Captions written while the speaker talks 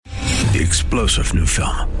The explosive new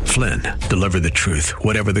film, Flynn, deliver the truth,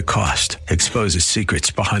 whatever the cost, exposes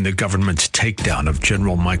secrets behind the government's takedown of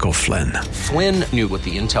General Michael Flynn. Flynn knew what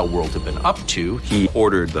the intel world had been up to. He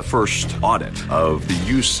ordered the first audit of the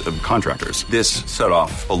use of contractors. This set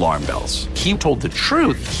off alarm bells. He told the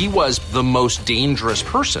truth. He was the most dangerous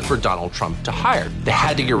person for Donald Trump to hire. They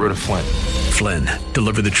had to get rid of Flynn. Flynn,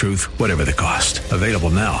 deliver the truth, whatever the cost. Available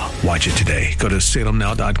now. Watch it today. Go to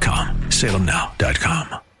salemnow.com.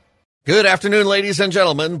 salemnow.com. Good afternoon, ladies and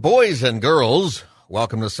gentlemen, boys and girls.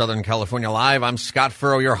 Welcome to Southern California Live. I'm Scott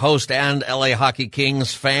Furrow, your host and LA Hockey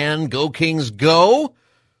Kings fan. Go Kings, go!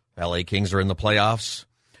 LA Kings are in the playoffs,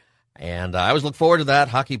 and I always look forward to that.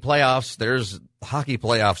 Hockey playoffs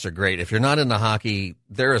are great. If you're not into hockey,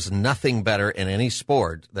 there is nothing better in any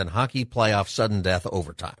sport than hockey playoff sudden death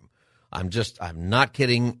overtime. I'm not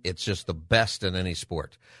kidding. It's just the best in any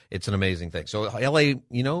sport. It's an amazing thing. So LA,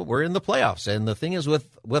 we're in the playoffs. And the thing is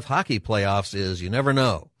with hockey playoffs is you never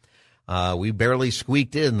know. We barely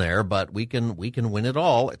squeaked in there, but we can win it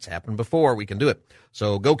all. It's happened before. We can do it.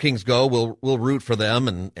 So go Kings go. We'll root for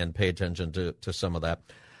them and pay attention to some of that.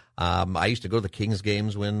 I used to go to the Kings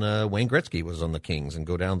games when Wayne Gretzky was on the Kings and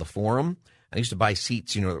go down the Forum. I used to buy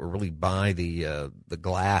seats, that were really by the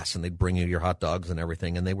glass, and they'd bring you your hot dogs and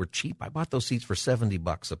everything, and they were cheap. I bought those seats for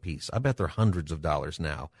 $70 a piece. I bet they're hundreds of dollars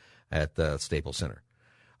now at the Staples Center.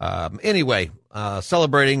 Anyway,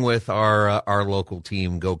 celebrating with our local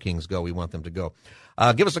team, Go Kings Go. We want them to go.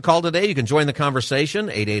 Give us a call today. You can join the conversation.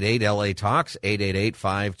 888-LA-TALKS,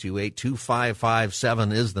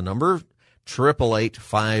 888-528-2557 is the number.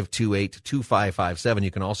 888-528-2557. You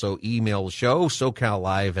can also email the show,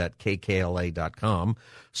 SoCalLive@KKLA.com.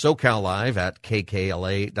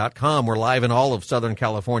 SoCalLive@KKLA.com. We're live in all of Southern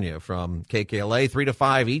California from KKLA 3 to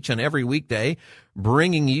 5 each and every weekday,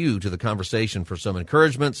 bringing you to the conversation for some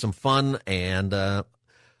encouragement, some fun, and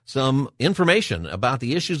some information about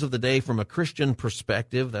the issues of the day from a Christian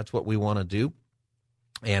perspective. That's what we want to do.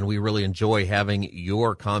 And we really enjoy having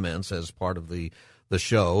your comments as part of the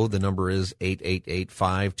show. The number is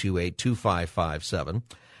 888-528-2557.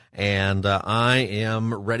 And I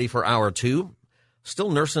am ready for hour two. Still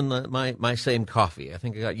nursing my same coffee. I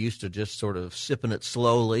think I got used to just sort of sipping it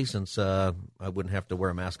slowly since I wouldn't have to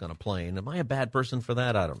wear a mask on a plane. Am I a bad person for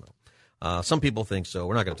that? I don't know. Some people think so.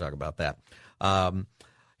 We're not going to talk about that.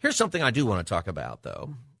 Here's something I do want to talk about,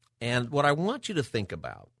 though. And what I want you to think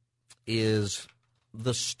about is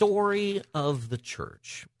the story of the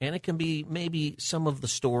church. And it can be maybe some of the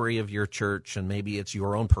story of your church, and maybe it's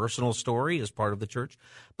your own personal story as part of the church,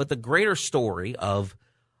 but the greater story of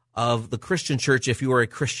the Christian church if you are a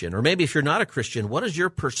Christian. Or maybe if you're not a Christian, what is your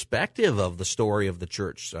perspective of the story of the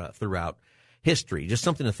church throughout history? Just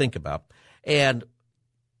something to think about. And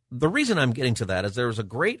the reason I'm getting to that is there was a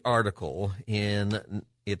great article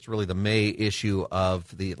it's really the May issue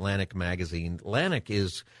of the Atlantic magazine. Atlantic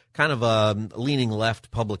is kind of a leaning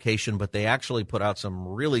left publication, but they actually put out some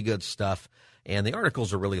really good stuff, and the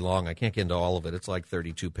articles are really long. I can't get into all of it. It's like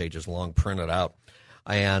 32 pages long, printed out.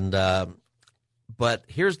 And but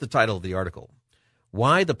here's the title of the article: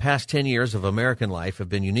 Why the Past 10 Years of American Life Have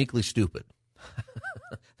Been Uniquely Stupid.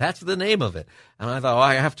 That's the name of it. And I thought,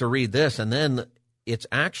 I have to read this. And then it's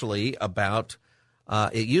actually about,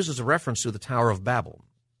 it uses a reference to the Tower of Babel.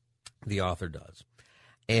 The author does.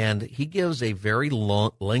 And he gives a very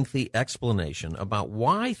lengthy explanation about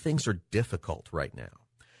why things are difficult right now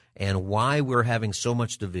and why we're having so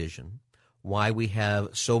much division, why we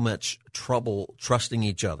have so much trouble trusting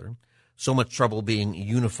each other, so much trouble being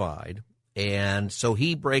unified. And so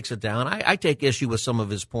he breaks it down. I take issue with some of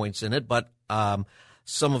his points in it, but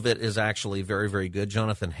some of it is actually very, very good.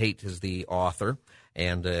 Jonathan Haidt is the author,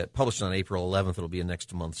 and published on April 11th. It'll be in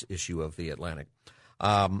next month's issue of the Atlantic.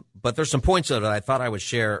 But there's some points that I thought I would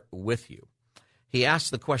share with you. He asked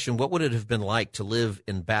the question, what would it have been like to live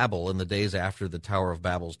in Babel in the days after the Tower of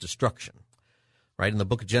Babel's destruction? Right? In the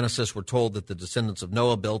book of Genesis, we're told that the descendants of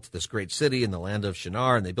Noah built this great city in the land of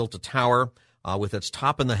Shinar, and they built a tower with its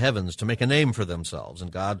top in the heavens to make a name for themselves.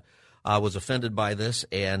 And God was offended by this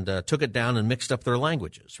and took it down and mixed up their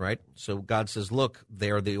languages, right? So God says, look, they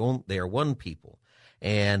are one people.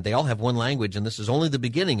 And they all have one language, and this is only the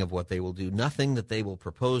beginning of what they will do. Nothing that they will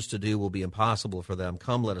propose to do will be impossible for them.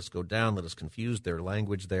 Come, let us go down, let us confuse their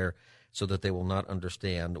language there so that they will not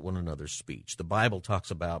understand one another's speech. The Bible talks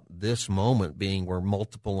about this moment being where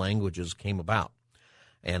multiple languages came about.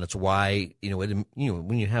 And it's why, when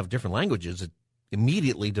you have different languages, it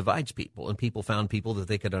immediately divides people, and people found people that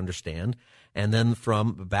they could understand. And then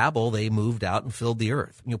from Babel, they moved out and filled the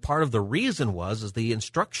earth. Part of the reason is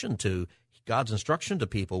God's instruction to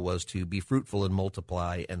people was to be fruitful and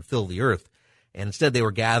multiply and fill the earth. And instead they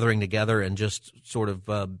were gathering together and just sort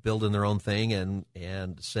of building their own thing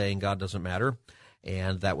and saying God doesn't matter,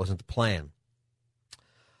 and that wasn't the plan.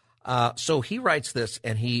 So he writes this,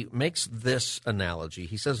 and he makes this analogy.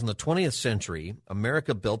 He says, in the 20th century,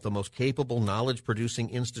 America built the most capable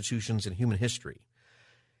knowledge-producing institutions in human history.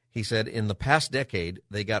 He said, in the past decade,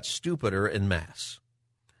 they got stupider en masse.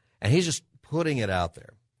 And he's just putting it out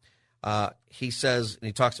there. He says, and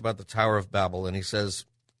he talks about the Tower of Babel, and he says,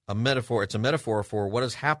 it's a metaphor for what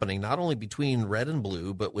is happening not only between red and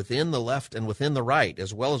blue, but within the left and within the right,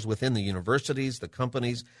 as well as within the universities, the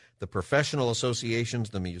companies, the professional associations,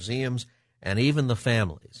 the museums, and even the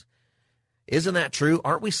families. Isn't that true?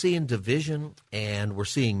 Aren't we seeing division, and we're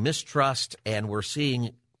seeing mistrust, and we're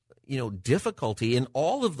seeing, difficulty in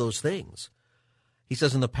all of those things? He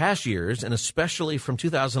says in the past years, and especially from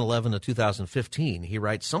 2011 to 2015, he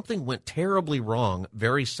writes, something went terribly wrong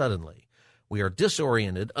very suddenly. We are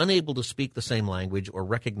disoriented, unable to speak the same language or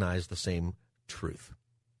recognize the same truth.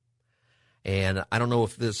 And I don't know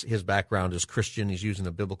if his background is Christian. He's using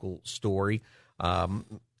a biblical story. And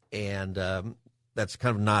that's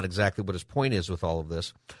kind of not exactly what his point is with all of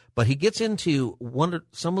this. But he gets into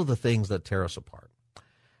some of the things that tear us apart.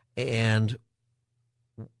 And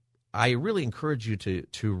I really encourage you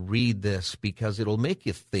to read this, because it'll make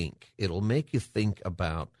you think. It'll make you think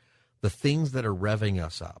about the things that are revving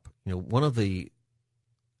us up. One of the,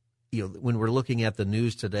 when we're looking at the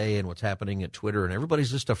news today and what's happening at Twitter, and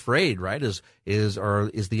everybody's just afraid, right? Is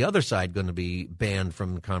the other side going to be banned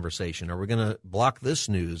from the conversation? Are we going to block this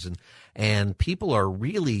news? And people are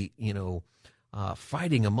really,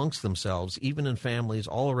 fighting amongst themselves, even in families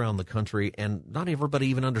all around the country, and not everybody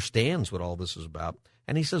even understands what all this is about.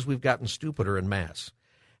 And he says we've gotten stupider en masse.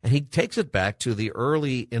 And he takes it back to the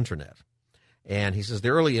early Internet. And he says the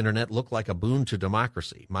early Internet looked like a boon to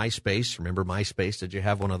democracy. MySpace, remember MySpace? Did you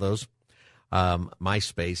have one of those?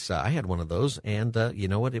 MySpace, I had one of those, and you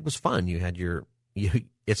know what? It was fun. You had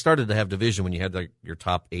it started to have division when you had your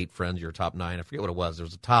top 8 friends, your top 9. I forget what it was. There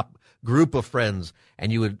was a top group of friends,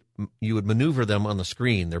 and you would maneuver them on the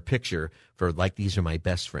screen, their picture, for like, these are my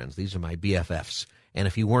best friends, these are my BFFs. And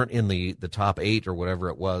if you weren't in the top 8 or whatever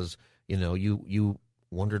it was, you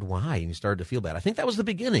wondered why, and you started to feel bad. I think that was the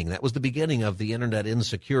beginning. That was the beginning of the Internet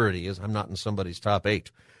insecurity, is I'm not in somebody's top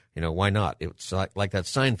 8. Why not? It's like that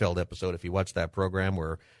Seinfeld episode, if you watch that program,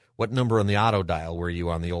 where what number on the auto dial were you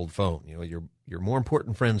on the old phone? Your more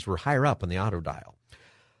important friends were higher up on the auto dial.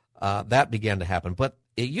 That began to happen. But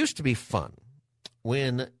it used to be fun.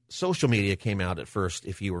 When social media came out at first,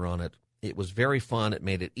 if you were on it, it was very fun. It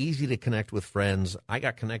made it easy to connect with friends. I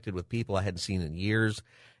got connected with people I hadn't seen in years,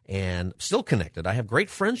 and still connected. I have great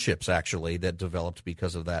friendships, actually, that developed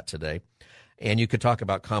because of that today. And you could talk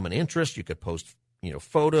about common interests. You could post,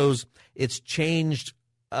 photos. It's changed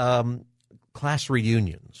class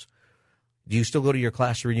reunions. Do you still go to your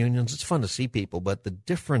class reunions? It's fun to see people, but the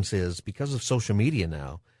difference is, because of social media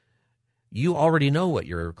now, you already know what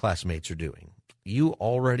your classmates are doing.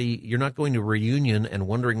 You're not going to a reunion and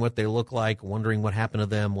wondering what they look like, wondering what happened to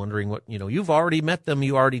them, wondering what, you've already met them,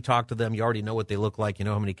 you already talked to them, you already know what they look like, you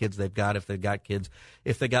know how many kids they've got, if they've got kids,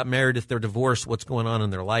 if they got married, if they're divorced, what's going on in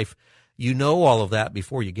their life. You know all of that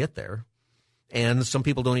before you get there. And some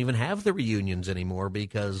people don't even have the reunions anymore,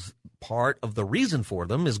 because part of the reason for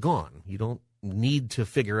them is gone. You don't need to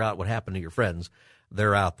figure out what happened to your friends.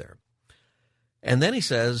 They're out there. And then he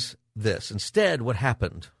says this, instead, what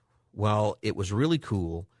happened? Well, it was really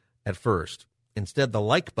cool at first. Instead, the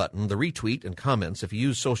like button, the retweet and comments, if you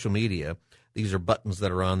use social media, these are buttons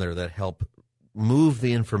that are on there that help move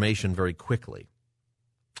the information very quickly.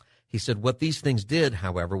 He said what these things did,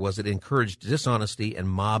 however, was it encouraged dishonesty and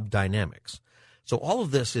mob dynamics. So all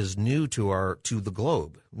of this is new to the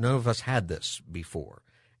globe. None of us had this before.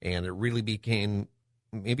 And it really became,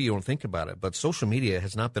 maybe you don't think about it, but social media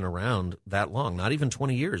has not been around that long, not even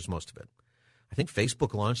 20 years, most of it. I think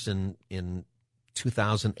Facebook launched in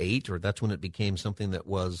 2008, or that's when it became something that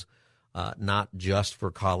was not just for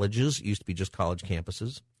colleges. It used to be just college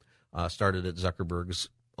campuses. Started at Zuckerberg's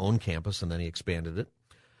own campus, and then he expanded it.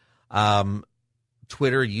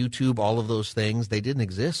 Twitter, YouTube, all of those things, they didn't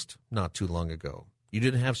exist not too long ago. You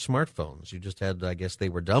didn't have smartphones. You just had, I guess they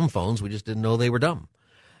were dumb phones. We just didn't know they were dumb.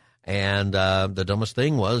 And the dumbest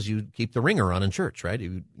thing was you'd keep the ringer on in church, right?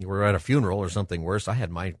 You were at a funeral or something worse. I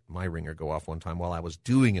had my ringer go off one time while I was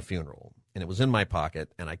doing a funeral, and it was in my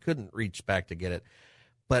pocket, and I couldn't reach back to get it.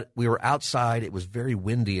 But we were outside. It was very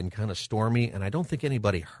windy and kind of stormy, and I don't think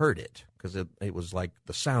anybody heard it, because it was like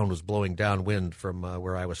the sound was blowing downwind from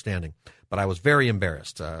where I was standing. But I was very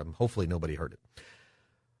embarrassed. Hopefully nobody heard it.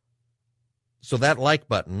 So that like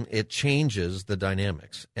button, it changes the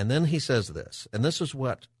dynamics. And then he says this, and this is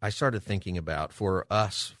what I started thinking about for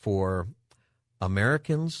us, for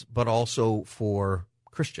Americans, but also for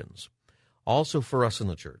Christians, also for us in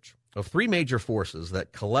the church. Of three major forces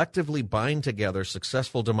that collectively bind together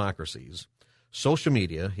successful democracies, social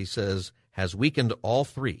media, he says, has weakened all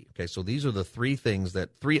three. Okay, so these are the three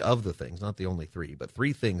of the things, not the only three, but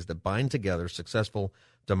three things that bind together successful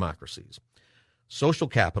democracies. Social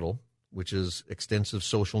capital, which is extensive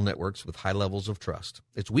social networks with high levels of trust.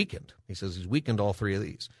 It's weakened. He says he's weakened all three of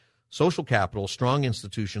these. Social capital, strong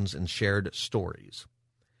institutions, and shared stories.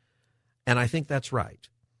 And I think that's right.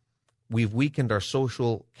 We've weakened our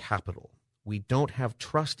social capital. We don't have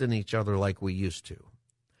trust in each other like we used to.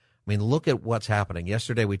 I mean, look at what's happening.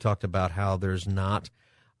 Yesterday we talked about how there's not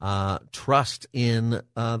trust in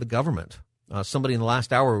the government. Somebody in the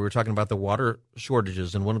last hour, we were talking about the water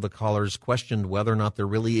shortages, and one of the callers questioned whether or not there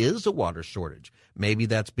really is a water shortage. Maybe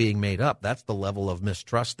that's being made up. That's the level of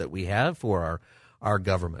mistrust that we have for our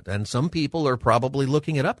government. And some people are probably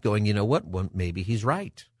looking it up going, you know what, well, maybe he's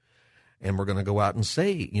right. And we're going to go out and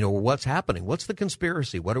say, you know, what's happening? What's the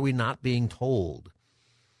conspiracy? What are we not being told?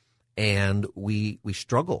 And we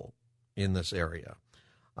struggle in this area.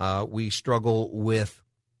 We struggle with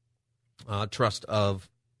trust of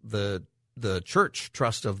the church,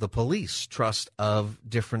 trust of the police, trust of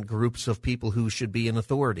different groups of people who should be in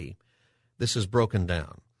authority. This is broken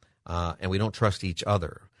down, and we don't trust each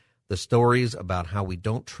other. The stories about how we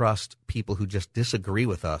don't trust people who just disagree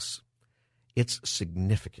with us, it's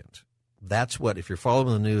significant. That's what, if you're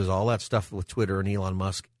following the news, all that stuff with Twitter and Elon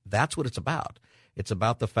Musk, that's what it's about. It's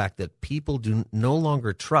about the fact that people do no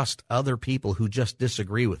longer trust other people who just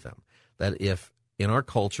disagree with them. That if in our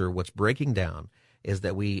culture what's breaking down is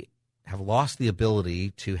that we have lost the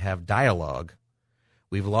ability to have dialogue.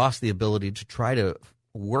 We've lost the ability to try to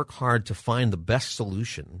work hard to find the best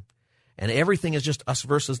solution, and everything is just us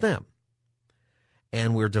versus them.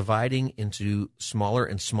 And we're dividing into smaller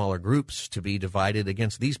and smaller groups to be divided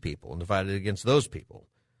against these people and divided against those people.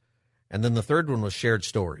 And then the third one was shared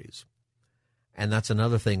stories. And that's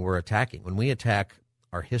another thing we're attacking. When we attack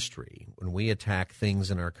our history, when we attack things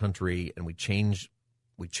in our country and we change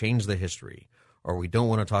the history, or we don't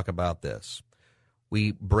want to talk about this,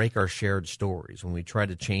 we break our shared stories when we try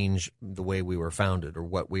to change the way we were founded or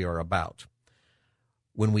what we are about.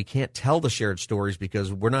 When we can't tell the shared stories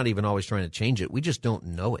because we're not even always trying to change it, we just don't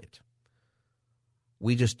know it.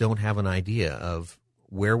 We just don't have an idea of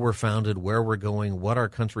where we're founded, where we're going, what our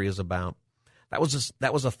country is about. That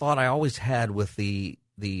was a thought I always had with the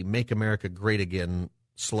Make America Great Again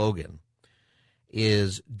slogan,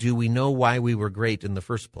 is do we know why we were great in the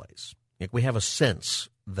first place? Like, we have a sense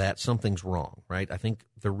that something's wrong, right? I think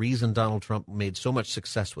the reason Donald Trump made so much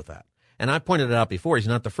success with that, and I pointed it out before, he's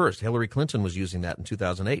not the first. Hillary Clinton was using that in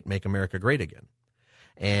 2008, Make America Great Again.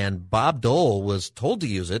 And Bob Dole was told to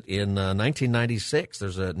use it in 1996.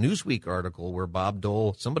 There's a Newsweek article where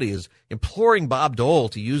somebody is imploring Bob Dole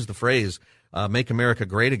to use the phrase Make America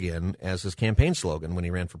Great Again as his campaign slogan when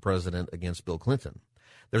he ran for president against Bill Clinton.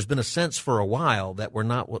 There's been a sense for a while that we're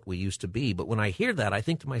not what we used to be. But when I hear that, I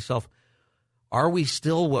think to myself, are we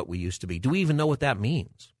still what we used to be? Do we even know what that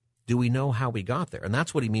means? Do we know how we got there? And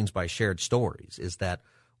that's what he means by shared stories, is that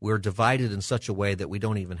we're divided in such a way that we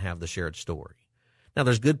don't even have the shared story. Now,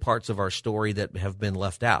 there's good parts of our story that have been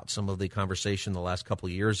left out. Some of the conversation the last couple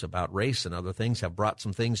of years about race and other things have brought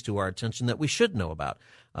some things to our attention that we should know about.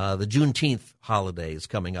 The Juneteenth holiday is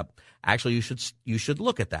coming up. Actually, you should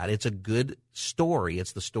look at that. It's a good story.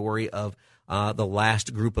 It's the story of the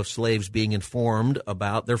last group of slaves being informed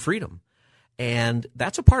about their freedom. And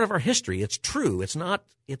that's a part of our history. It's true. It's not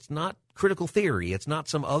critical theory. It's not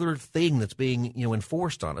some other thing that's being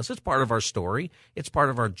enforced on us. It's part of our story. It's part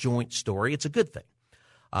of our joint story. It's a good thing.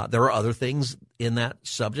 There are other things in that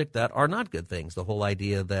subject that are not good things. The whole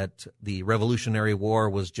idea that the Revolutionary War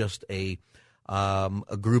was just a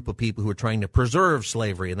group of people who were trying to preserve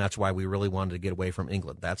slavery, and that's why we really wanted to get away from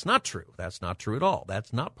England. That's not true. That's not true at all.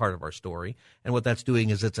 That's not part of our story. And what that's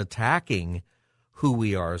doing is it's attacking who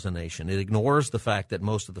we are as a nation. It ignores the fact that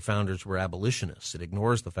most of the founders were abolitionists. It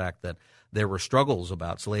ignores the fact that there were struggles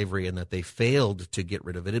about slavery and that they failed to get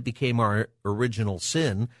rid of it. It became our original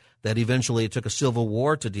sin that eventually it took a civil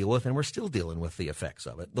war to deal with, and we're still dealing with the effects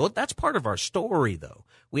of it. That's part of our story, though.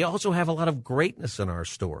 We also have a lot of greatness in our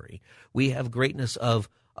story. We have greatness of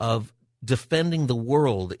defending the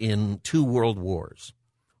world in 2 world wars,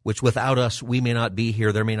 which without us, we may not be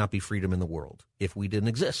here. There may not be freedom in the world if we didn't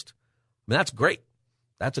exist. I mean, that's great.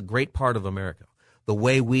 That's a great part of America. the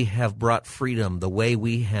way we have brought freedom, the way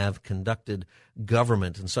we have conducted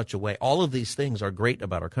government in such a way. All of these things are great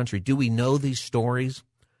about our country. Do we know these stories,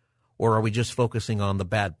 or are we just focusing on the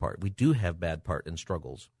bad part? We do have bad part and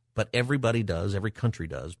struggles, but everybody does, every country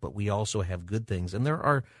does, but we also have good things, and there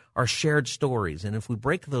are shared stories. And if we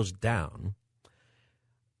break those down,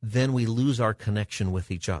 then we lose our connection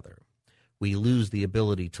with each other. We lose the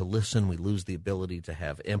ability to listen. We lose the ability to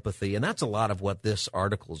have empathy. And that's a lot of what this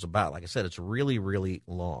article is about. Like I said, it's really, really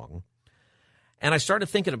long. And I started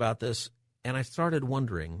thinking about this, and I started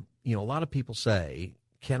wondering, a lot of people say,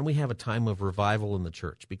 can we have a time of revival in the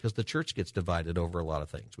church? Because the church gets divided over a lot of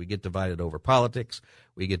things. We get divided over politics.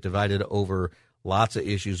 We get divided over lots of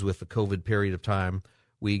issues with the COVID period of time.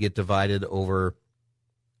 We get divided over,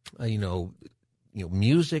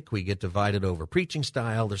 music. We get divided over preaching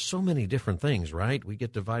style. There's so many different things, right? We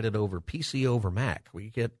get divided over PC over Mac. We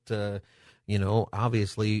get,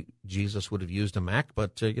 obviously Jesus would have used a Mac,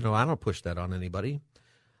 but, I don't push that on anybody.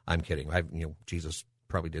 I'm kidding. Jesus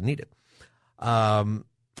probably didn't need it.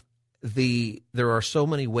 There are so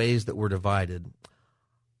many ways that we're divided.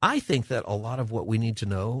 I think that a lot of what we need to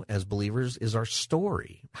know as believers is our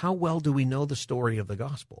story. How well do we know the story of the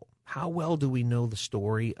gospel? How well do we know the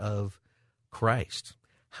story of Christ?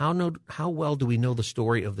 How well do we know the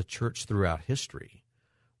story of the church throughout history?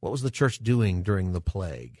 What was the church doing during the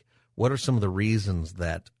plague? What are some of the reasons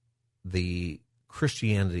that the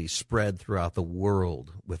Christianity spread throughout the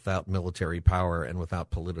world without military power and without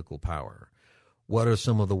political power? What are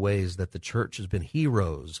some of the ways that the church has been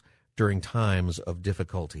heroes during times of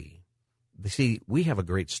difficulty? You see, we have a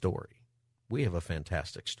great story. We have a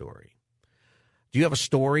fantastic story. Do you have a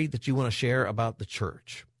story that you want to share about the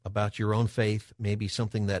church, about your own faith, maybe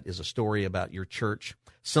something that is a story about your church,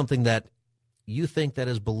 something that you think that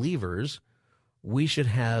as believers we should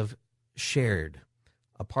have shared,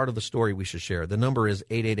 a part of the story we should share? The number is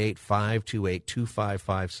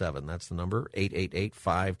 888-528-2557. That's the number,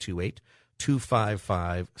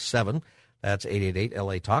 888-528-2557. That's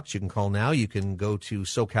 888-LA-TALKS. You can call now. You can go to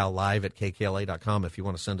SoCalLive@KKLA.com if you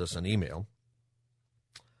want to send us an email.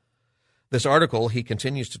 This article, he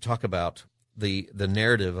continues to talk about the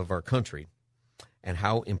narrative of our country and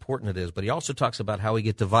how important it is, but he also talks about how we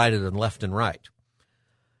get divided and left and right.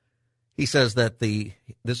 He says that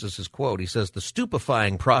this is his quote, he says, the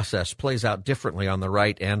stupefying process plays out differently on the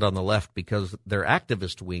right and on the left because their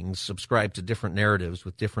activist wings subscribe to different narratives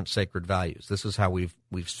with different sacred values. This is how we've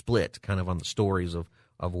split kind of on the stories of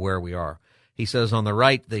where we are. He says on the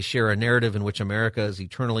right, they share a narrative in which America is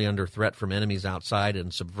eternally under threat from enemies outside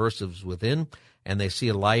and subversives within, and they see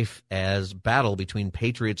a life as battle between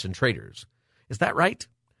patriots and traitors. Is that right?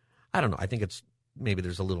 I don't know. I think maybe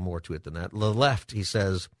there's a little more to it than that. The left, he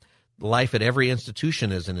says, life at every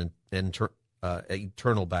institution is an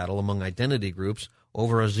eternal battle among identity groups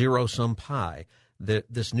over a zero-sum pie.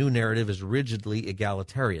 This new narrative is rigidly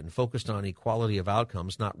egalitarian, focused on equality of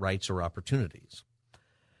outcomes, not rights or opportunities.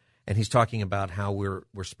 And he's talking about how we're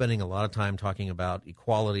spending a lot of time talking about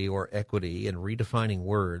equality or equity and redefining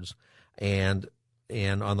words, and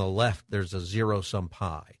on the left there's a zero-sum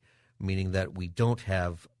pie, meaning that we don't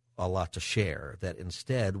have a lot to share, that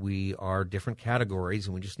instead we are different categories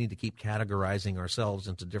and we just need to keep categorizing ourselves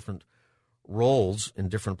into different roles in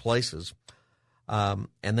different places. And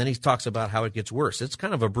then he talks about how it gets worse. It's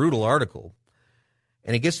kind of a brutal article.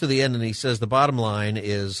 And he gets to the end and he says the bottom line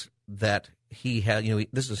is that he had,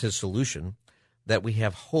 this is his solution, that we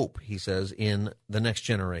have hope, he says, in the next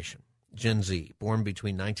generation, Gen Z, born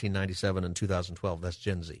between 1997 and 2012. That's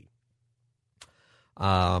Gen Z.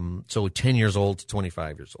 So 10 years old to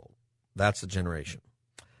 25 years old. That's the generation.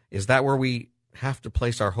 Is that where we have to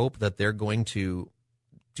place our hope, that they're going to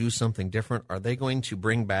do something different? Are they going to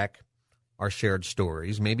bring back our shared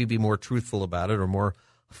stories, maybe be more truthful about it or more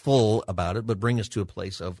full about it, but bring us to a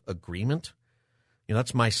place of agreement?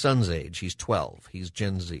 That's my son's age. He's 12. He's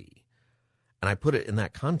Gen Z. And I put it in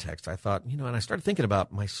that context. I thought, and I started thinking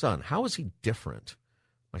about my son. How is he different?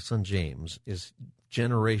 My son James is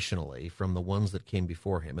generationally from the ones that came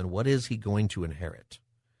before him. And what is he going to inherit?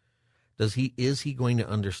 Is he going to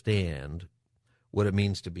understand what it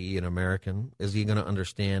means to be an American? Is he going to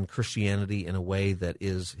understand Christianity in a way that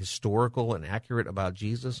is historical and accurate about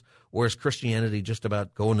Jesus? Or is Christianity just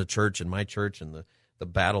about going to church and my church and the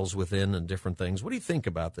battles within and different things? What do you think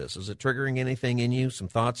about this? Is it triggering anything in you? Some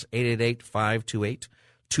thoughts?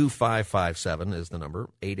 888-528-2557 is the number.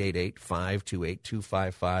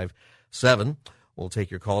 888-528-2557. We'll take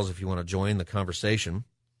your calls if you want to join the conversation.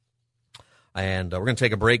 And we're going to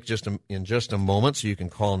take a break in just a moment, so you can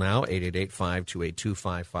call now,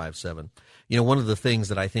 888-528-2557. One of the things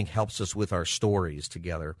that I think helps us with our stories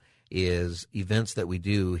together is events that we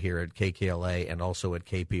do here at KKLA and also at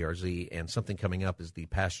KPRZ. And something coming up is the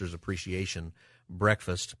Pastor's Appreciation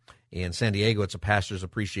Breakfast. In San Diego, it's a Pastor's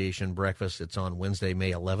Appreciation Breakfast. It's on Wednesday,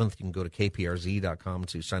 May 11th. You can go to kprz.com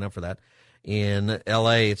to sign up for that. In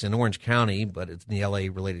L.A., it's in Orange County, but it's in the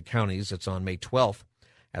L.A.-related counties. It's on May 12th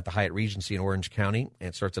at the Hyatt Regency in Orange County, and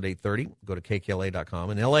it starts at 8:30. Go to kkla.com.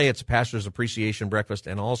 In L.A., it's a Pastor's Appreciation Breakfast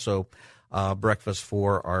and also breakfast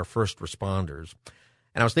for our first responders.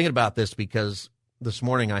 And I was thinking about this because this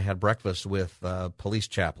morning I had breakfast with a police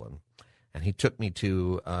chaplain, and he took me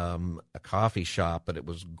to a coffee shop, but it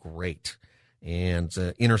was great. And it's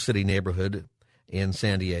an inner-city neighborhood in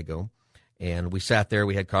San Diego. And we sat there,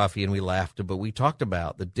 we had coffee, and we laughed, but we talked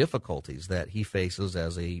about the difficulties that he faces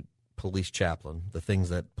as a police chaplain, the things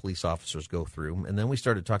that police officers go through. And then we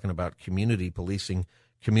started talking about community policing,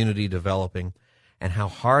 community developing, and how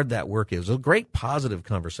hard that work is. A great positive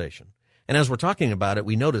conversation. And as we're talking about it,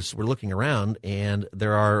 we notice we're looking around, and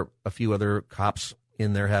there are a few other cops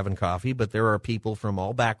in there having coffee, but there are people from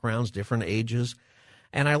all backgrounds, different ages.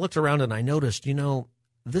 And I looked around and I noticed,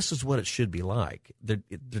 this is what it should be like. There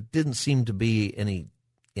didn't seem to be any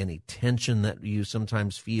tension that you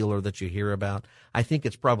sometimes feel or that you hear about. I think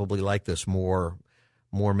it's probably like this more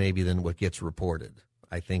maybe than what gets reported.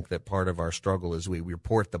 I think that part of our struggle is we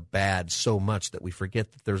report the bad so much that we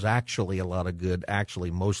forget that there's actually a lot of good,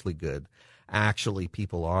 actually mostly good. Actually,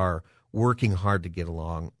 people are working hard to get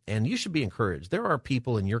along, and you should be encouraged. There are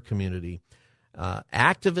people in your community,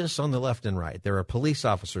 activists on the left and right. There are police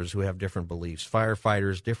officers who have different beliefs,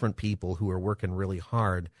 firefighters, different people who are working really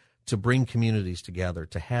hard to bring communities together,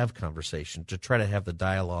 to have conversation, to try to have the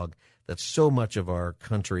dialogue that so much of our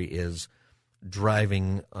country is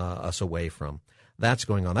driving us away from. That's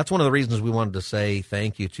going on. That's one of the reasons we wanted to say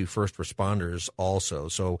thank you to first responders also.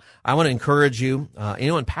 So I want to encourage you,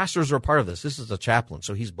 and pastors are a part of this. This is a chaplain,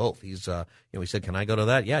 so he's both. He's, he said, can I go to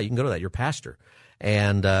that? Yeah, you can go to that. You're a pastor.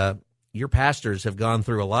 And your pastors have gone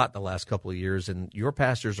through a lot the last couple of years, and your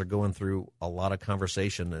pastors are going through a lot of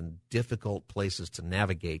conversation and difficult places to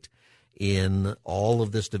navigate in all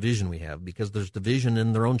of this division we have, because there's division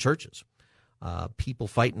in their own churches. People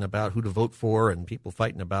fighting about who to vote for and people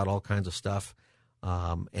fighting about all kinds of stuff.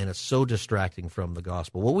 And it's so distracting from the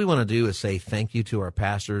gospel. What we want to do is say thank you to our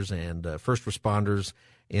pastors and first responders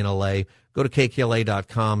in LA. Go to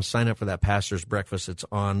kkla.com, sign up for that pastor's breakfast. It's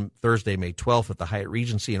on Thursday, May 12th at the Hyatt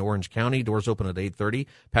Regency in Orange County. Doors open at 8:30.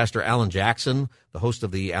 Pastor Alan Jackson, the host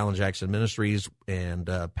of the Alan Jackson Ministries and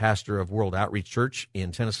pastor of World Outreach Church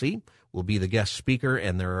in Tennessee, will be the guest speaker.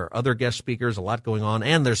 And there are other guest speakers, a lot going on.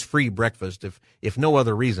 And there's free breakfast, if no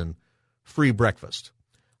other reason, free breakfast.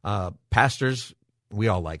 Pastors, we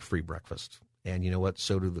all like free breakfast. And you know what?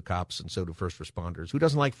 So do the cops and so do first responders. Who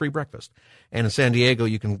doesn't like free breakfast? And in San Diego,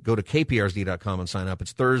 you can go to kprz.com and sign up.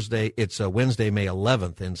 It's Wednesday, May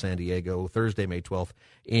 11th in San Diego, Thursday, May 12th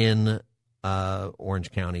in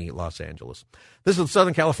Orange County, Los Angeles. This is the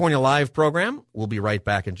Southern California Live program. We'll be right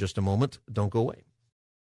back in just a moment. Don't go away.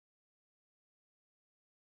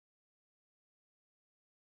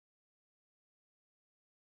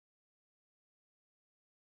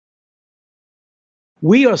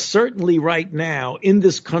 We are certainly right now in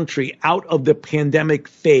this country out of the pandemic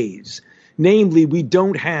phase. Namely, we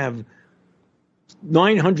don't have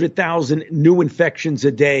 900,000 new infections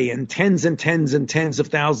a day and tens and tens and tens of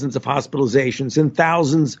thousands of hospitalizations and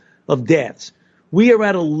thousands of deaths. We are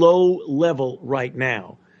at a low level right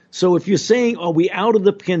now. So if you're saying, are we out of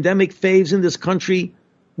the pandemic phase in this country?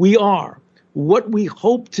 We are. What we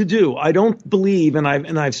hope to do, I don't believe, and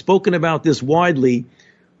I've spoken about this widely,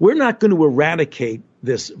 we're not going to eradicate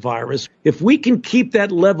this virus. If we can keep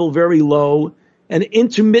that level very low and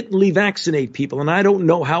intermittently vaccinate people, and I don't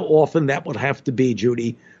know how often that would have to be,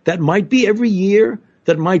 Judy, that might be every year,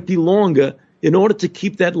 that might be longer, in order to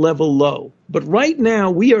keep that level low. But right now,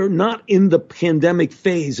 we are not in the pandemic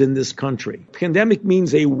phase in this country. Pandemic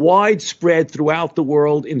means a widespread throughout the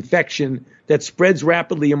world infection that spreads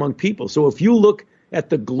rapidly among people. So if you look at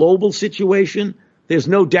the global situation, there's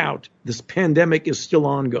no doubt this pandemic is still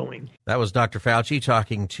ongoing. That was Dr. Fauci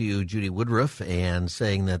talking to Judy Woodruff and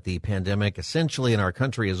saying that the pandemic essentially in our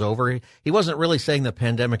country is over. He wasn't really saying the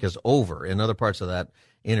pandemic is over. In other parts of that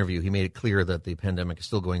interview, he made it clear that the pandemic is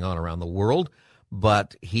still going on around the world,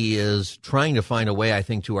 but he is trying to find a way, I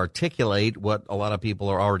think, to articulate what a lot of people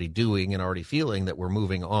are already doing and already feeling, that we're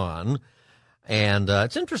moving on. And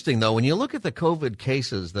it's interesting, though, when you look at the COVID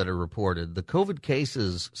cases that are reported, the COVID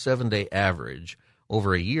cases 7-day average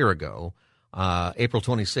over a year ago, April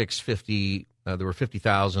 26, there were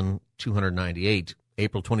 50,298.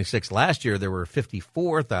 April 26 last year, there were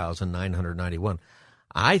 54,991.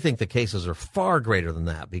 I think the cases are far greater than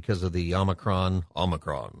that because of the Omicron.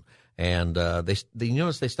 And you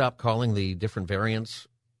notice they stopped calling the different variants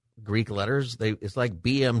Greek letters. It's like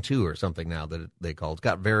BM2 or something now that they call it. It's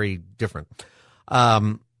got very different.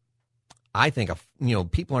 I think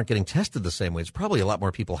people aren't getting tested the same way. It's probably a lot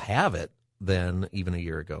more people have it than even a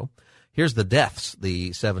year ago. Here's the deaths, the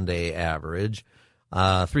 7-day average.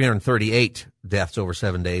 338 deaths over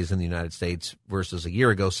 7 days in the United States versus a year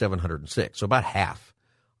ago, 706. So about half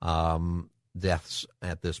deaths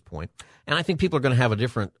at this point. And I think people are going to have a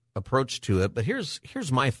different approach to it. But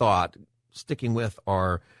here's my thought, sticking with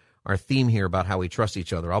our theme here about how we trust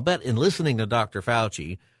each other. I'll bet in listening to Dr.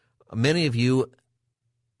 Fauci, many of you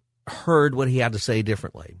heard what he had to say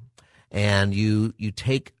differently. And you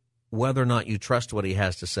take whether or not you trust what he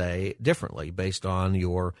has to say differently based on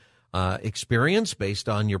your experience, based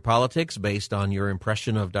on your politics, based on your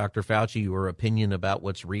impression of Dr. Fauci, your opinion about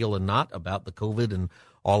what's real and not about the COVID and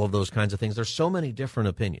all of those kinds of things. There's so many different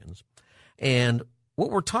opinions. And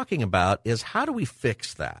what we're talking about is how do we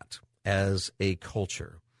fix that as a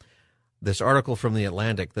culture? This article from The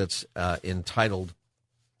Atlantic that's entitled,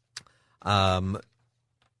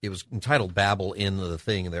 it was entitled Babble in the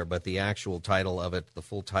thing there, but the actual title of it, the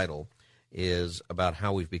full title, is about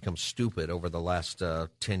how we've become stupid over the last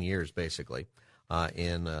 10 years, basically.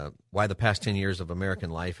 Why the past 10 years of American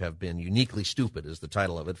life have been uniquely stupid is the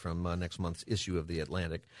title of it from next month's issue of The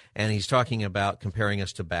Atlantic. And he's talking about comparing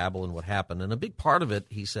us to Babel and what happened. And a big part of it,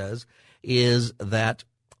 he says, is that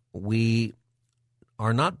we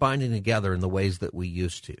are not binding together in the ways that we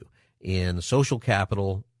used to in social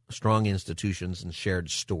capital, strong institutions, and shared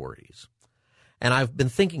stories. And I've been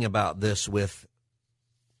thinking about this with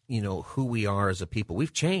who we are as a people.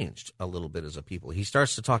 We've changed a little bit as a people. He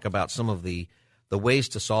starts to talk about some of the ways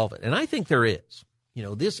to solve it. And I think there is.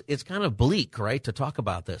 It's kind of bleak, right, to talk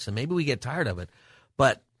about this, and maybe we get tired of it.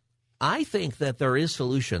 But I think that there is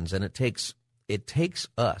solutions, and it takes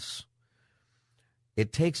us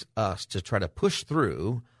to try to push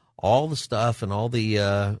through all the stuff and all the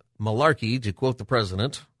malarkey, to quote the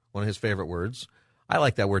president, one of his favorite words. I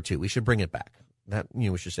like that word too. We should bring it back.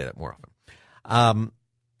 We should say that more often.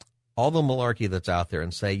 All the malarkey that's out there,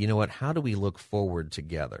 and say, you know what, how do we look forward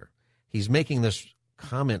together? He's making this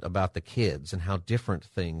comment about the kids and how different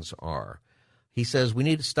things are. He says we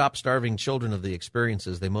need to stop starving children of the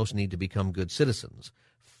experiences they most need to become good citizens.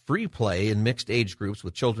 Free play in mixed age groups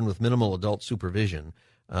with children with minimal adult supervision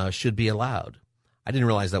should be allowed. I didn't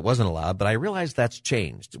realize that wasn't allowed, but I realized that's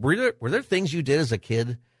changed. Were there things you did as a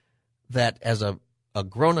kid that as a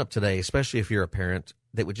grown-up today, especially if you're a parent,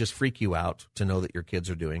 that would just freak you out to know that your kids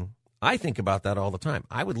are doing? I think about that all the time.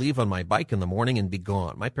 I would leave on my bike in the morning and be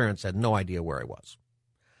gone. My parents had no idea where I was.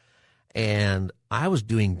 And I was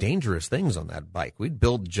doing dangerous things on that bike. We'd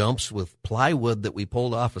build jumps with plywood that we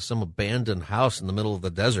pulled off of some abandoned house in the middle of the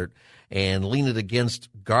desert and lean it against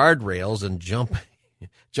guardrails and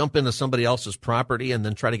jump into somebody else's property and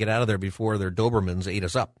then try to get out of there before their Dobermans ate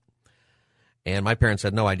us up. And my parents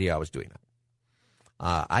had no idea I was doing that.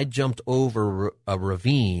 I jumped over a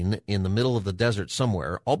ravine in the middle of the desert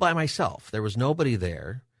somewhere all by myself. There was nobody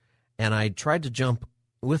there. And I tried to jump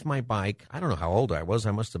with my bike. I don't know how old I was.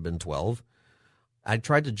 I must have been 12. I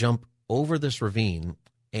tried to jump over this ravine,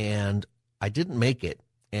 and I didn't make it.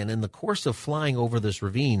 And in the course of flying over this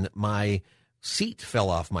ravine, my seat fell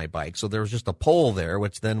off my bike. So there was just a pole there,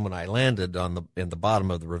 which then when I landed in the bottom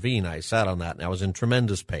of the ravine, I sat on that, and I was in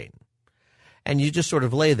tremendous pain. And you just sort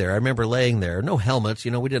of lay there. I remember laying there, no helmets.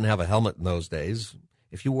 We didn't have a helmet in those days.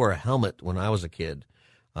 If you wore a helmet when I was a kid,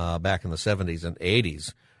 back in the 70s and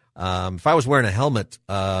 80s, if I was wearing a helmet,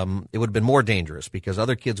 it would have been more dangerous because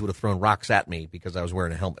other kids would have thrown rocks at me because I was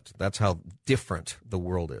wearing a helmet. That's how different the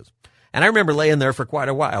world is. And I remember laying there for quite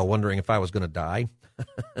a while wondering if I was going to die.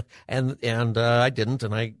 and I didn't,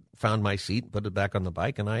 and I found my seat, put it back on the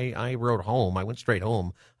bike, and I rode home. I went straight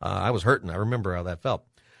home. I was hurting. I remember how that felt.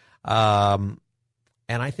 And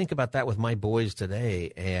I think about that with my boys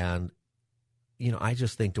today, and I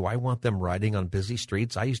just think, do I want them riding on busy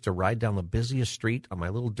streets? I used to ride down the busiest street on my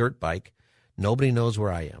little dirt bike. Nobody knows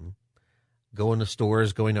where I am. Going to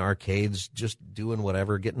stores, going to arcades, just doing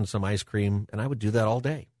whatever, getting some ice cream, and I would do that all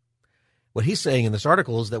day. What he's saying in this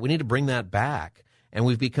article is that we need to bring that back, and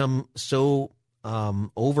we've become so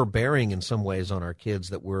overbearing in some ways on our kids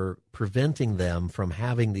that we're preventing them from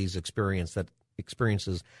having these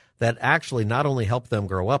experiences that actually not only help them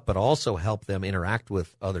grow up, but also help them interact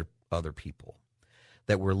with other people,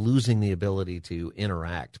 that we're losing the ability to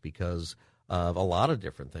interact because of a lot of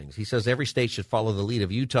different things. He says every state should follow the lead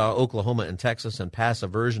of Utah, Oklahoma, and Texas and pass a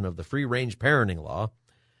version of the free-range parenting law.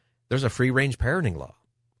 There's a free-range parenting law.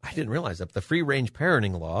 I didn't realize that. The free-range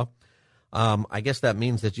parenting law, I guess that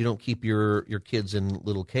means that you don't keep your kids in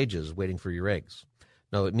little cages waiting for your eggs.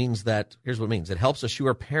 No, it means that, here's what it means. It helps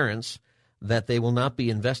assure parents that they will not be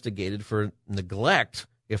investigated for neglect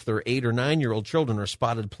if their 8 or 9-year-old children are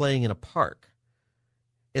spotted playing in a park.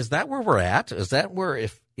 Is that where we're at? Is that where,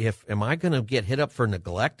 if am I going to get hit up for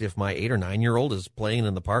neglect if my 8 or 9-year-old is playing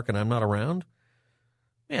in the park and I'm not around?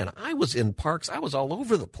 Man, I was in parks. I was all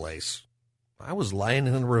over the place. I was lying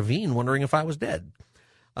in a ravine wondering if I was dead.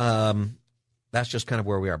 That's just kind of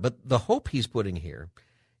where we are. But the hope he's putting here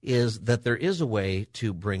is that there is a way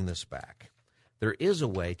to bring this back. There is a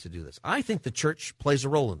way to do this. I think the church plays a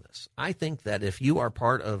role in this. I think that if you are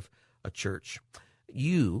part of a church,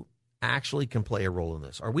 you actually can play a role in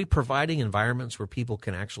this. Are we providing environments where people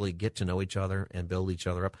can actually get to know each other and build each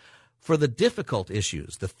other up? For the difficult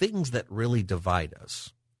issues, the things that really divide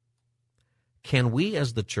us, can we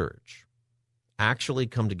as the church actually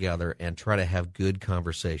come together and try to have good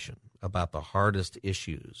conversation about the hardest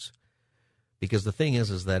issues? Because the thing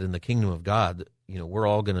is that in the kingdom of God, we're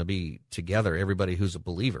all going to be together, everybody who's a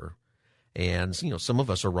believer. And, some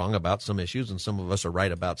of us are wrong about some issues and some of us are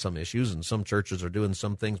right about some issues. And some churches are doing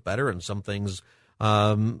some things better and some things,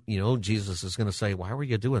 Jesus is going to say, why were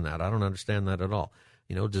you doing that? I don't understand that at all.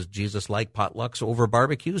 Does Jesus like potlucks over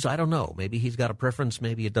barbecues? I don't know. Maybe he's got a preference.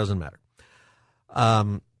 Maybe it doesn't matter.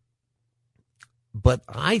 But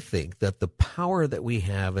I think that the power that we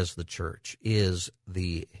have as the church is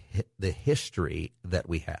the history that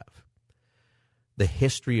we have. The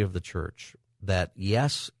history of the church. That,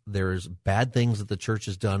 yes, there's bad things that the church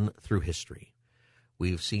has done through history.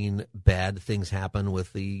 We've seen bad things happen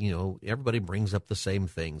with everybody brings up the same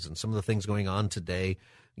things. And some of the things going on today,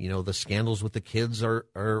 the scandals with the kids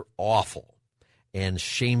are awful and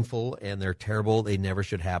shameful, and they're terrible. They never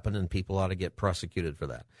should happen, and people ought to get prosecuted for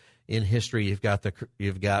that. In history, you've got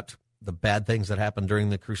the bad things that happened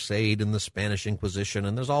during the Crusade and the Spanish Inquisition,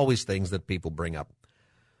 and there's always things that people bring up.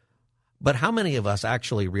 But how many of us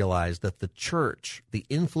actually realize that the church, the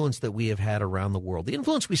influence that we have had around the world, the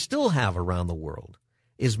influence we still have around the world,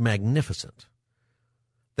 is magnificent?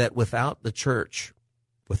 That without the church,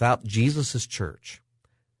 without Jesus' church,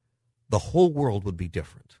 the whole world would be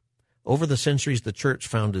different. Over the centuries, the church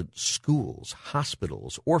founded schools,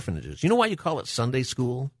 hospitals, orphanages. You know why you call it Sunday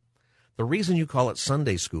school? The reason you call it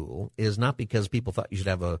Sunday school is not because people thought you should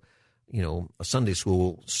have a Sunday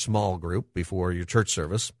school small group before your church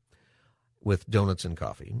service with donuts and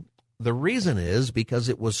coffee. The reason is because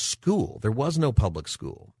it was school. There was no public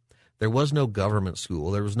school. There was no government school.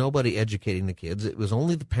 There was nobody educating the kids. It was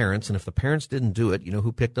only the parents, and if the parents didn't do it,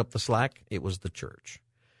 who picked up the slack? It was the church.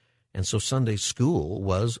 And so Sunday school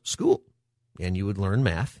was school, and you would learn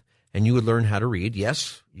math, and you would learn how to read.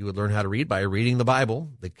 Yes, you would learn how to read by reading the Bible,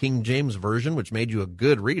 the King James Version, which made you a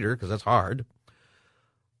good reader because that's hard.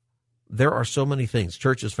 There are so many things.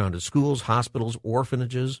 Churches founded schools, hospitals,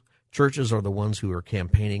 orphanages. Churches are the ones who are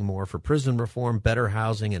campaigning more for prison reform, better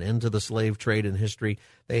housing, and end to the slave trade in history.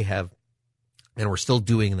 They have, and we're still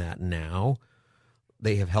doing that now,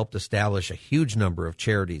 they have helped establish a huge number of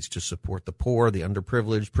charities to support the poor, the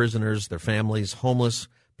underprivileged, prisoners, their families, homeless,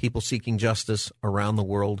 people seeking justice around the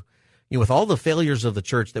world. With all the failures of the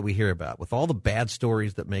church that we hear about, with all the bad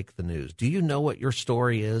stories that make the news, do you know what your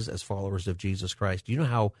story is as followers of Jesus Christ? Do you know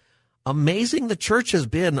how amazing the church has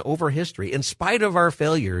been over history? In spite of our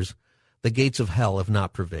failures, the gates of hell have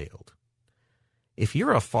not prevailed. If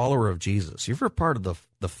you're a follower of Jesus, if you're part of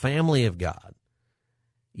the family of God,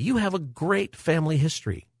 you have a great family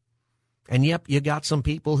history. And yep, you got some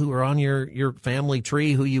people who are on your family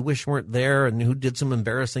tree who you wish weren't there and who did some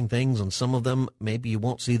embarrassing things. And some of them, maybe you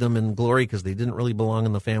won't see them in glory because they didn't really belong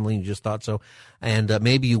in the family. You just thought so. And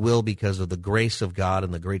maybe you will because of the grace of God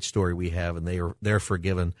and the great story we have, and they're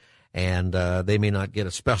forgiven. And they may not get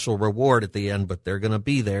a special reward at the end, but they're going to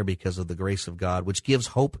be there because of the grace of God, which gives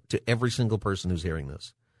hope to every single person who's hearing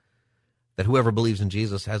this. That whoever believes in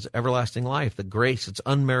Jesus has everlasting life, the grace, it's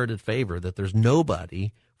unmerited favor, that there's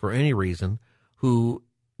nobody, for any reason, who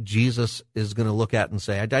Jesus is going to look at and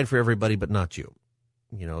say, I died for everybody, but not you.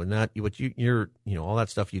 Not what you're all that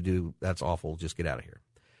stuff you do, that's awful, just get out of here.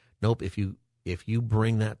 Nope, if you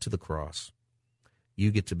bring that to the cross,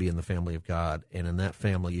 you get to be in the family of God, and in that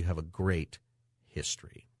family you have a great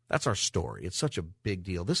history. That's our story. It's such a big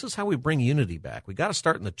deal. This is how we bring unity back. We got to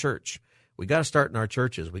start in the church. We got to start in our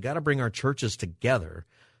churches. We got to bring our churches together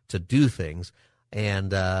to do things,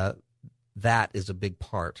 and that is a big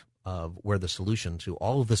part of where the solution to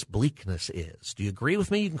all of this bleakness is. Do you agree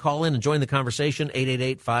with me? You can call in and join the conversation,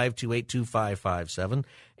 888-528-2557,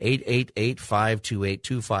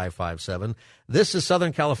 888-528-2557. This is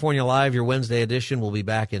Southern California Live, your Wednesday edition. We'll be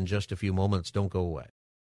back in just a few moments. Don't go away.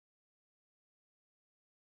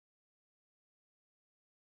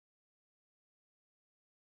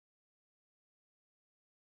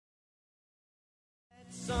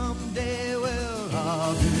 Someday we'll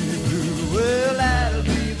all be through. Well, that'll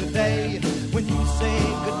be the day when you say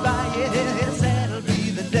goodbye. Yes, that'll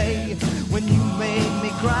be the day when you make me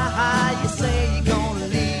cry. You say you're gonna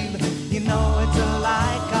leave. You know it's a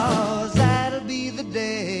lie, 'cause that'll be the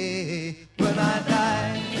day when I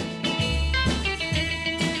die.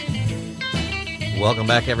 Welcome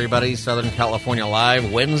back, everybody. Southern California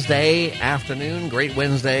Live, Wednesday afternoon. Great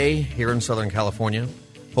Wednesday here in Southern California.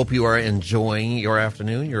 Hope you are enjoying your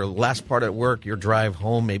afternoon, your last part at work, your drive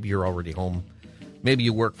home. Maybe you're already home. Maybe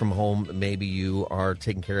you work from home. Maybe you are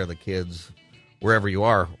taking care of the kids. Wherever you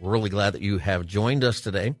are, we're really glad that you have joined us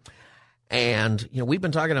today. And, we've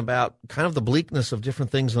been talking about kind of the bleakness of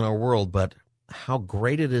different things in our world, but how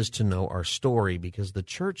great it is to know our story, because the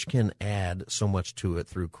church can add so much to it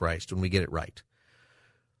through Christ when we get it right.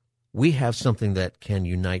 We have something that can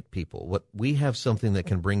unite people. We have something that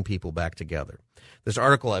can bring people back together. This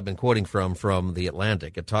article I've been quoting from The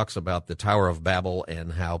Atlantic, it talks about the Tower of Babel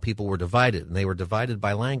and how people were divided, and they were divided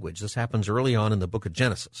by language. This happens early on in the book of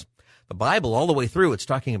Genesis. The Bible, all the way through, it's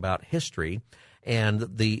talking about history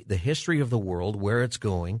and the history of the world, where it's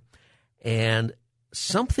going, and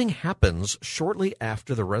something happens shortly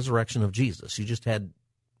after the resurrection of Jesus. You just had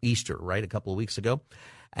Easter, right, a couple of weeks ago.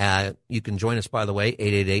 You can join us, by the way,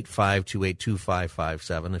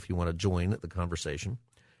 888-528-2557 if you want to join the conversation,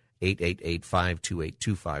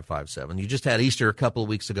 888-528-2557. You just had Easter a couple of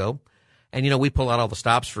weeks ago, and, we pull out all the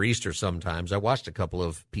stops for Easter sometimes. I watched a couple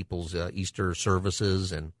of people's Easter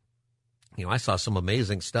services, and, I saw some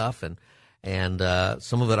amazing stuff, and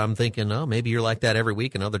some of it I'm thinking, oh, maybe you're like that every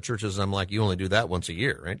week. In other churches, I'm like, you only do that once a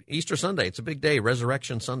year, right? Easter Sunday, it's a big day,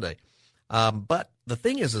 Resurrection Sunday. But the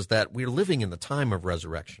thing is that we're living in the time of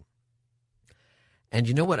resurrection. And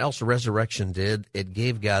you know what else resurrection did? It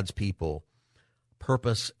gave God's people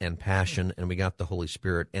purpose and passion, and we got the Holy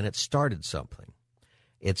Spirit, and it started something.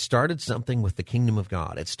 It started something with the kingdom of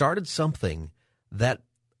God. It started something that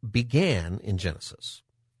began in Genesis.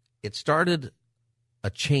 It started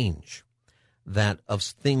a change of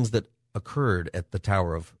things that occurred at the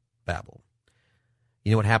Tower of Babel.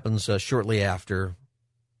 You know what happens shortly after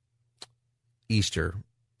Easter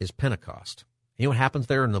is Pentecost. You know what happens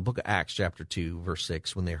there in the book of Acts, chapter 2, verse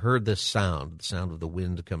 6, when they heard this sound, the sound of the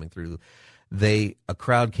wind coming through, a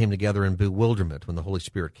crowd came together in bewilderment when the Holy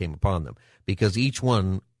Spirit came upon them, because each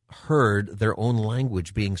one heard their own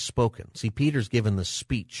language being spoken. See, Peter's given this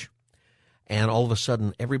speech, and all of a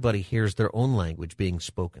sudden everybody hears their own language being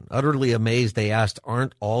spoken. Utterly amazed, they asked,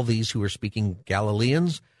 aren't all these who are speaking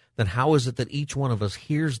Galileans? Then how is it that each one of us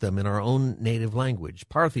hears them in our own native language?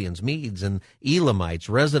 Parthians, Medes, and Elamites,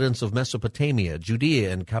 residents of Mesopotamia,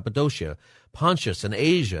 Judea and Cappadocia, Pontus and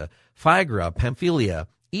Asia, Phrygia, Pamphylia,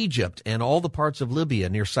 Egypt, and all the parts of Libya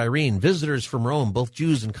near Cyrene, visitors from Rome, both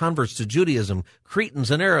Jews and converts to Judaism,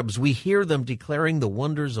 Cretans and Arabs, we hear them declaring the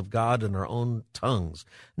wonders of God in our own tongues.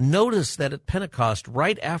 Notice that at Pentecost,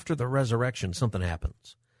 right after the resurrection, something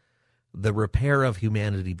happens. The repair of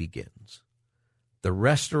humanity begins. The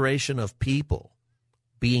restoration of people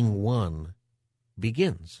being one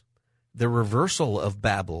begins. The reversal of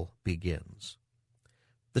Babel begins.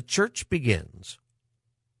 The church begins.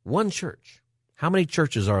 One church. How many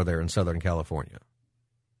churches are there in Southern California?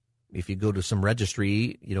 If you go to some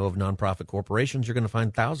registry, of nonprofit corporations, you're going to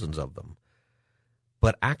find thousands of them.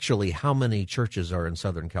 But actually, how many churches are in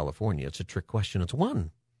Southern California? It's a trick question. It's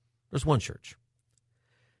one. There's one church.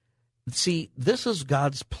 See, this is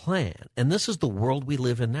God's plan, and this is the world we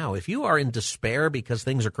live in now. If you are in despair because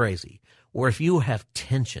things are crazy, or if you have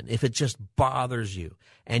tension, if it just bothers you,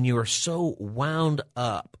 and you are so wound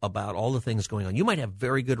up about all the things going on, you might have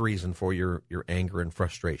very good reason for your anger and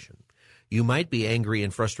frustration. You might be angry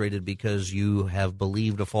and frustrated because you have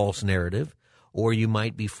believed a false narrative, or you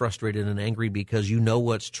might be frustrated and angry because you know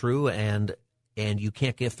what's true and you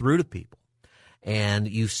can't get through to people. And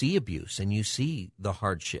you see abuse, and you see the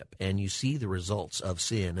hardship, and you see the results of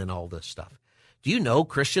sin and all this stuff. Do you know,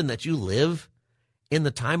 Christian, that you live in the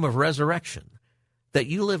time of resurrection? That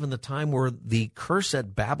you live in the time where the curse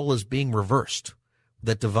at Babel is being reversed,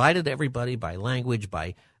 that divided everybody by language,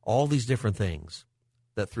 by all these different things,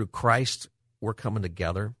 that through Christ we're coming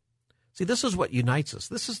together. See, this is what unites us.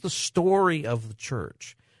 This is the story of the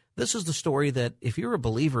church. This is the story that if you're a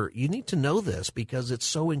believer, you need to know this because it's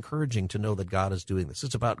so encouraging to know that God is doing this.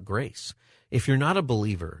 It's about grace. If you're not a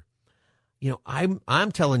believer,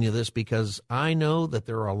 I'm telling you this because I know that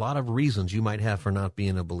there are a lot of reasons you might have for not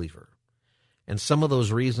being a believer. And some of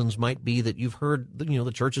those reasons might be that you've heard,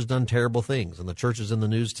 the church has done terrible things, and the church is in the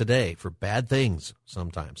news today for bad things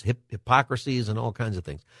sometimes, hypocrisies and all kinds of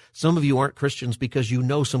things. Some of you aren't Christians because you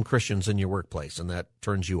know some Christians in your workplace, and that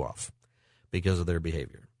turns you off because of their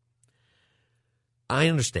behavior. I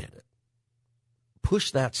understand it.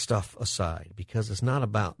 Push that stuff aside because it's not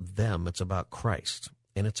about them. It's about Christ,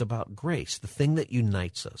 and it's about grace, the thing that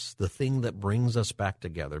unites us, the thing that brings us back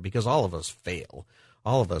together, because all of us fail.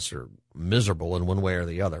 All of us are miserable in one way or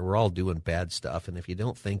the other. We're all doing bad stuff, and if you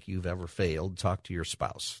don't think you've ever failed, talk to your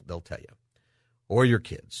spouse. They'll tell you, or your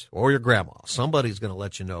kids, or your grandma. Somebody's going to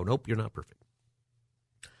let you know, nope, you're not perfect.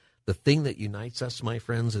 The thing that unites us, my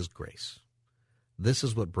friends, is grace. This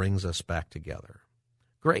is what brings us back together.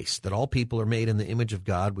 Grace, that all people are made in the image of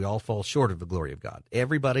God. We all fall short of the glory of God.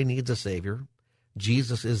 Everybody needs a Savior.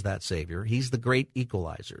 Jesus is that Savior. He's the great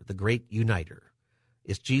equalizer, the great uniter.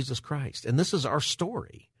 It's Jesus Christ. And this is our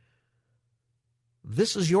story.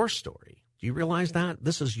 This is your story. Do you realize that?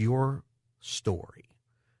 This is your story.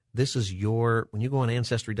 This is when you go on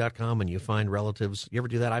Ancestry.com and you find relatives, you ever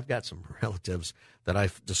do that? I've got some relatives that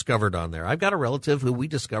I've discovered on there. I've got a relative who we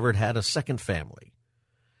discovered had a second family,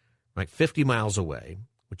 like 50 miles away,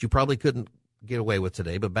 which you probably couldn't get away with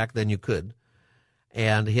today, but back then you could.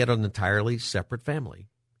 And he had an entirely separate family.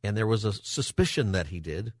 And there was a suspicion that he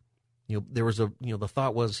did. The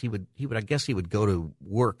thought was he would go to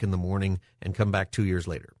work in the morning and come back 2 years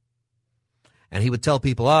later. And he would tell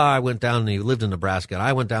people, I went down, and he lived in Nebraska, and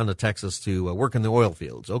I went down to Texas to work in the oil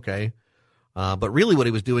fields. Okay. But really what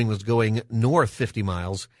he was doing was going north 50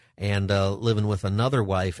 miles and living with another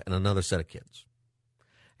wife and another set of kids.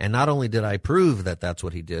 And not only did I prove that that's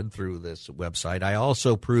what he did through this website, I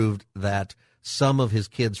also proved that some of his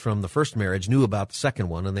kids from the first marriage knew about the second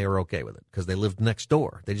one, and they were okay with it because they lived next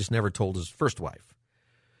door. They just never told his first wife.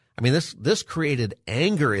 I mean, this created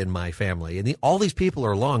anger in my family, and all these people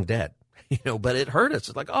are long dead, but it hurt us.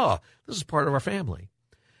 It's like, this is part of our family.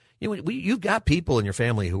 You've got people in your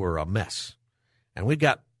family who are a mess, and we've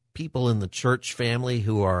got people in the church family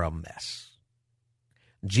who are a mess.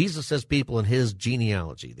 Jesus has people in his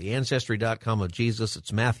genealogy, the Ancestry.com of Jesus.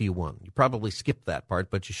 It's Matthew 1. You probably skipped that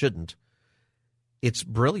part, but you shouldn't. It's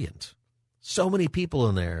brilliant. So many people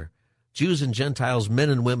in there, Jews and Gentiles,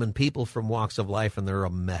 men and women, people from walks of life, and they're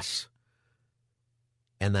a mess.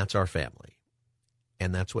 And that's our family.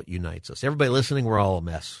 And that's what unites us. Everybody listening, we're all a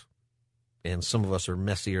mess. And some of us are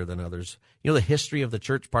messier than others. The history of the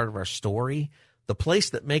church, part of our story, the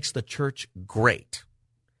place that makes the church great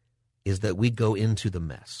is that we go into the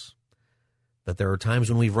mess. That there are times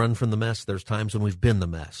when we've run from the mess, there's times when we've been the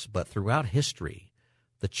mess. But throughout history,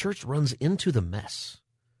 the church runs into the mess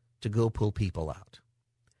to go pull people out.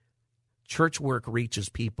 Church work reaches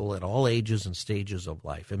people at all ages and stages of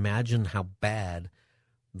life. Imagine how bad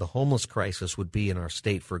the homeless crisis would be in our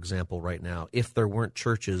state, for example, right now, if there weren't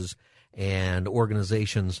churches and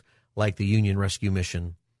organizations like the Union Rescue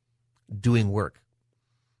Mission doing work.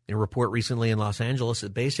 In a report recently in Los Angeles,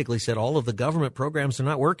 it basically said all of the government programs are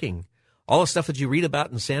not working. All the stuff that you read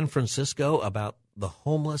about in San Francisco about the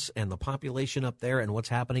homeless and the population up there and what's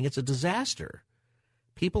happening, it's a disaster.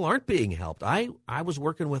 People aren't being helped. I was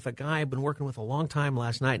working with a guy I've been working with a long time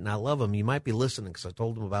last night, and I love him. You might be listening because I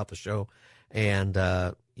told him about the show. And,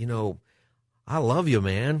 I love you,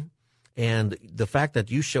 man. And the fact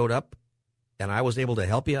that you showed up and I was able to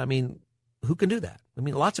help you, I mean, who can do that? I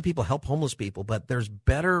mean, lots of people help homeless people, but there's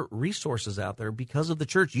better resources out there because of the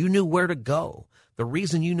church. You knew where to go. The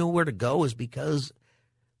reason you know where to go is because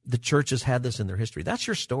the church has had this in their history. That's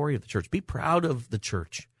your story of the church. Be proud of the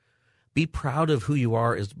church. Be proud of who you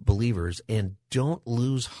are as believers, and don't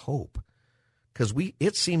lose hope. Because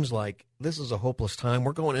it seems like this is a hopeless time.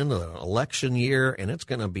 We're going into an election year, and it's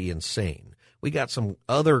going to be insane. We got some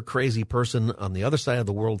other crazy person on the other side of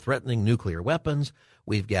the world threatening nuclear weapons.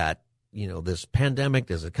 We've got this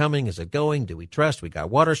pandemic, is it coming? Is it going? Do we trust? We got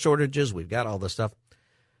water shortages. We've got all this stuff.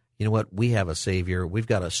 You know what? We have a Savior. We've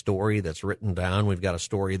got a story that's written down. We've got a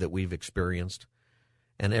story that we've experienced.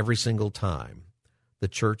 And every single time, the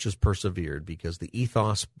church has persevered because the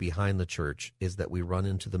ethos behind the church is that we run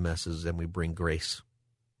into the messes and we bring grace.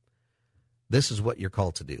 This is what you're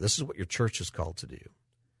called to do. This is what your church is called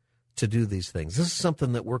to do these things. This is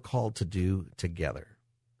something that we're called to do together.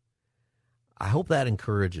 I hope that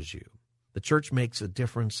encourages you. The church makes a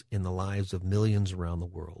difference in the lives of millions around the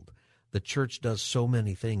world. The church does so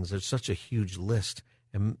many things. There's such a huge list.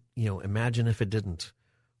 And, imagine if it didn't.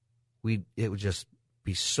 it would just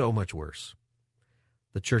be so much worse.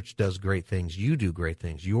 The church does great things. You do great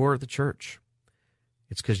things. You're the church.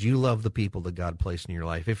 It's because you love the people that God placed in your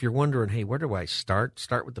life. If you're wondering, hey, where do I start?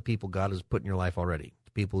 Start with the people God has put in your life already.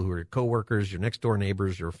 The people who are your coworkers, your next door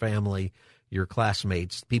neighbors, your family, your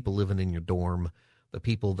classmates, people living in your dorm, the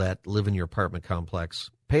people that live in your apartment complex.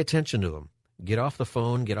 Pay attention to them. Get off the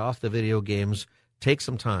phone, get off the video games. Take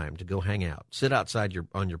some time to go hang out. Sit outside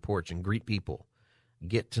on your porch and greet people.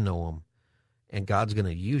 Get to know them. And God's going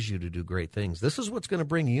to use you to do great things. This is what's going to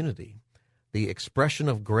bring unity. The expression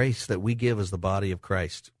of grace that we give as the body of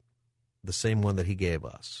Christ, the same one that he gave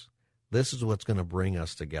us. This is what's going to bring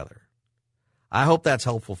us together. I hope that's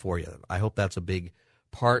helpful for you. I hope that's a big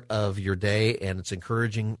part of your day, and it's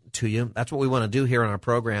encouraging to you. That's what we want to do here on our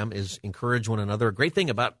program, is encourage one another. A great thing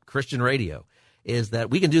about Christian radio is that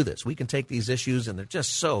we can do this. We can take these issues, and they're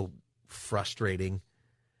just so frustrating,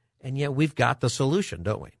 and yet we've got the solution,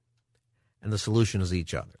 don't we? And the solution is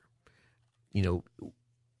each other. You know,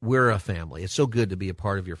 we're a family. It's so good to be a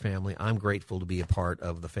part of your family. I'm grateful to be a part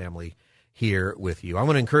of the family here with you. I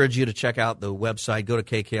want to encourage you to check out the website. Go to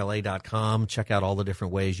kkla.com. Check out all the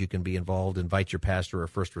different ways you can be involved. Invite your pastor or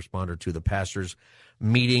first responder to the pastors'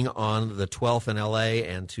 meeting on the 12th in L.A.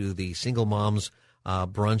 and to the Single Moms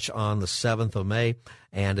brunch on the 7th of May.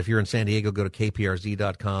 And if you're in San Diego, go to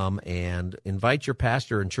kprz.com and invite your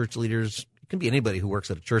pastor and church leaders. It can be anybody who works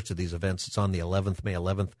at a church at these events. It's on the 11th, May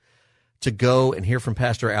 11th, to go and hear from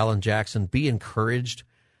Pastor Alan Jackson. Be encouraged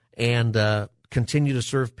and continue to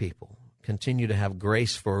serve people. Continue to have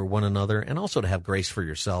grace for one another and also to have grace for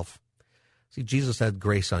yourself. See, Jesus had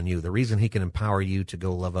grace on you. The reason he can empower you to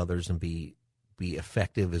go love others and be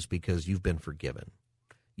effective is because you've been forgiven.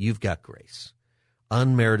 You've got grace.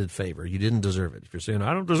 Unmerited favor. You didn't deserve it. If you're saying,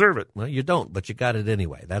 I don't deserve it, well, you don't, but you got it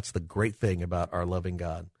anyway. That's the great thing about our loving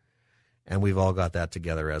God. And we've all got that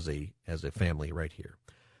together as a family right here.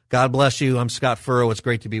 God bless you. I'm Scott Furrow. It's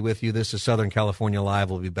great to be with you. This is Southern California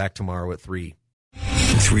Live. We'll be back tomorrow at 3.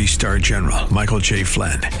 3-star General Michael J.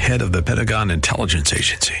 Flynn, head of the Pentagon Intelligence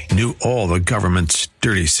Agency, knew all the government's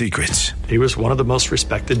dirty secrets. He was one of the most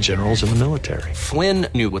respected generals in the military. Flynn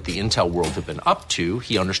knew what the intel world had been up to.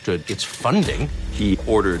 He understood its funding. He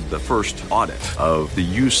ordered the first audit of the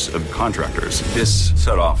use of contractors. This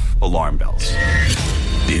set off alarm bells.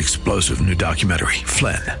 The explosive new documentary,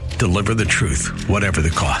 Flynn, Deliver the Truth, Whatever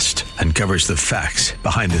the Cost, uncovers the facts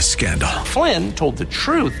behind this scandal. Flynn told the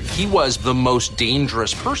truth. He was the most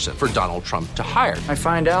dangerous person for Donald Trump to hire. I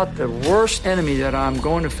find out the worst enemy that I'm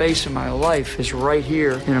going to face in my life is right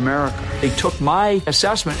here in America. They took my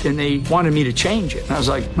assessment and they wanted me to change it. And I was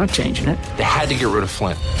like, I'm not changing it. They had to get rid of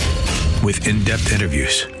Flynn. With in-depth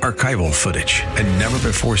interviews, archival footage, and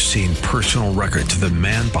never-before-seen personal records of the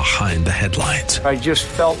man behind the headlines. I just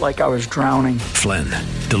felt like I was drowning. Flynn,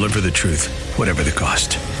 Deliver the Truth, Whatever the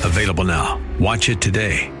Cost. Available now. Watch it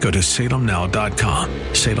today. Go to salemnow.com.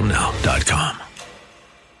 salemnow.com.